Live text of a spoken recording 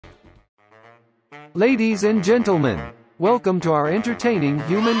Ladies and gentlemen, welcome to our entertaining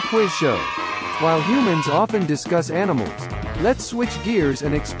human quiz show. While humans often discuss animals, let's switch gears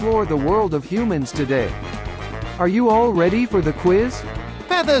and explore the world of humans today. Are you all ready for the quiz?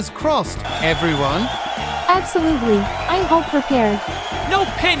 Feathers crossed, everyone. Absolutely, I'm all prepared. No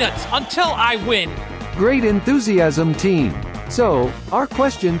peanuts until I win. Great enthusiasm, team. So, our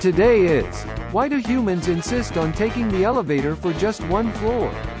question today is, why do humans insist on taking the elevator for just one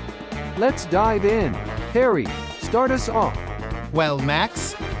floor? Let's dive in. Harry, start us off. Well,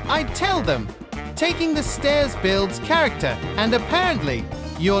 Max, I'd tell them. Taking the stairs builds character, and apparently,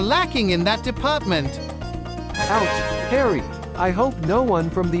 you're lacking in that department. Ouch, Harry. I hope no one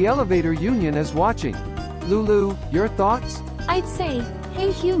from the elevator union is watching. Lulu, your thoughts? I'd say,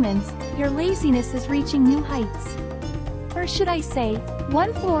 hey humans, your laziness is reaching new heights. Or should I say,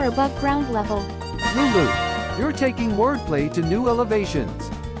 one floor above ground level. Lulu, you're taking wordplay to new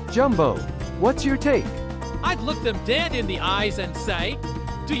elevations. Jumbo, what's your take? I'd look them dead in the eyes and say,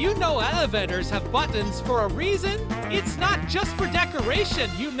 do you know elevators have buttons for a reason? It's not just for decoration,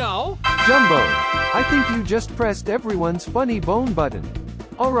 you know. Jumbo, I think you just pressed everyone's funny bone button.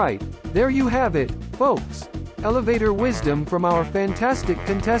 Alright, there you have it, folks. Elevator wisdom from our fantastic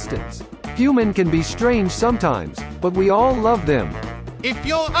contestants. Human can be strange sometimes, but we all love them. If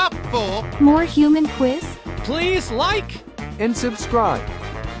you're up for More human quiz? Please like And subscribe.